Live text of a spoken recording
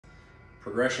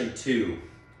Progression two.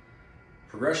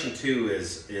 Progression two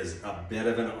is a bit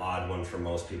of an odd one for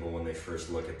most people when they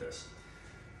first look at this.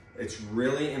 It's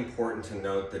really important to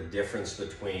note the difference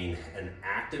between an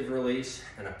active release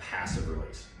and a passive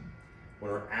release.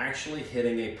 When we're actually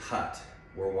hitting a putt,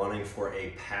 we're wanting for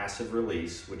a passive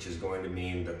release, which is going to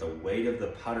mean that the weight of the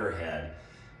putter head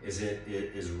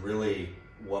is really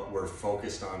what we're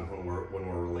focused on when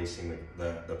we're releasing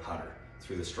the putter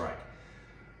through the strike.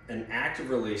 An active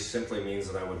release simply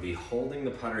means that I would be holding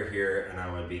the putter here and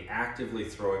I would be actively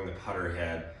throwing the putter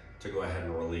head to go ahead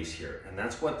and release here. And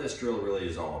that's what this drill really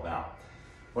is all about.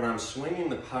 When I'm swinging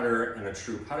the putter in a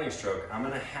true putting stroke, I'm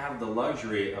going to have the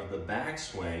luxury of the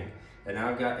backswing, and now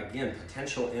I've got, again,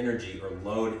 potential energy or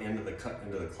load into the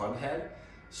club head.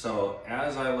 So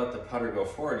as I let the putter go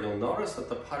forward, you'll notice that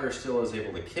the putter still is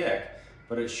able to kick,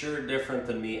 but it's sure different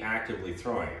than me actively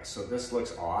throwing it. So this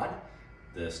looks odd,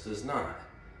 this does not.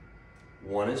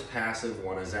 One is passive,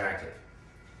 one is active.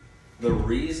 The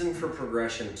reason for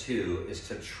progression two is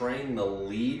to train the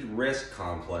lead wrist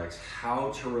complex how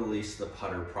to release the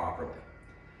putter properly.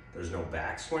 There's no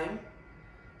backswing,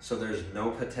 so there's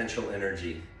no potential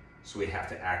energy, so we have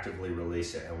to actively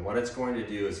release it. And what it's going to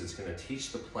do is it's going to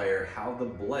teach the player how the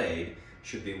blade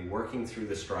should be working through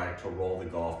the strike to roll the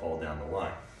golf ball down the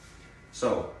line.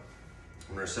 So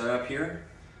when we're set up here,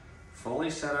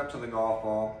 fully set up to the golf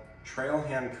ball, trail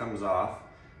hand comes off,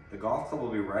 the golf club will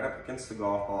be right up against the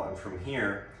golf ball, and from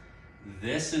here,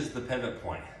 this is the pivot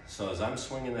point. So as I'm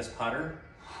swinging this putter,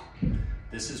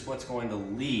 this is what's going to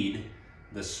lead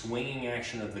the swinging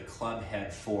action of the club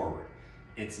head forward.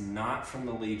 It's not from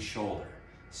the lead shoulder.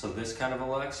 So this kind of a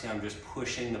look, see, I'm just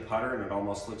pushing the putter and it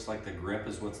almost looks like the grip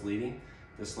is what's leading.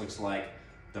 This looks like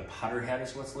the putter head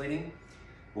is what's leading.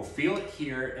 We'll feel it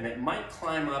here, and it might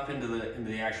climb up into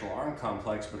the actual arm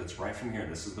complex, but it's right from here.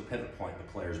 This is the pivot point in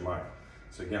the player's mind.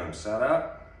 So again, I'm set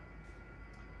up,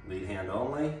 lead hand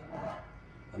only,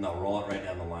 and they'll roll it right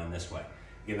down the line this way.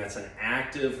 Again, that's an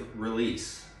active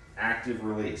release, active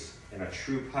release. In a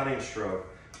true putting stroke,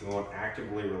 we won't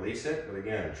actively release it, but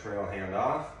again, trail hand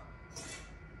off,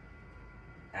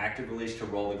 active release to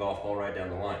roll the golf ball right down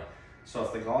the line. So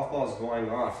if the golf ball is going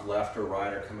off left or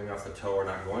right or coming off the toe or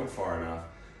not going far enough,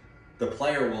 the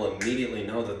player will immediately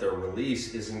know that their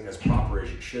release isn't as proper as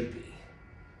it should be.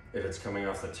 If it's coming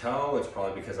off the toe, it's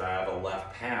probably because I have a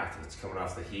left path. If it's coming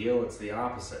off the heel, it's the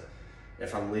opposite.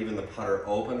 If I'm leaving the putter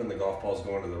open and the golf ball is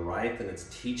going to the right, then it's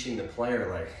teaching the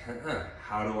player, like,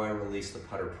 how do I release the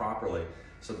putter properly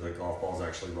so that the golf ball is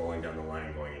actually rolling down the line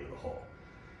and going into the hole.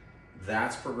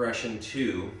 That's progression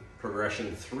two.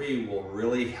 Progression three will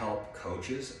really help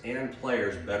coaches and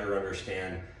players better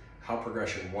understand how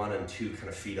progression one and two kind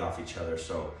of feed off each other.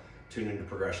 So tune into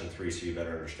progression three so you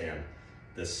better understand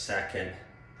the second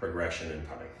progression in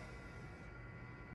putting.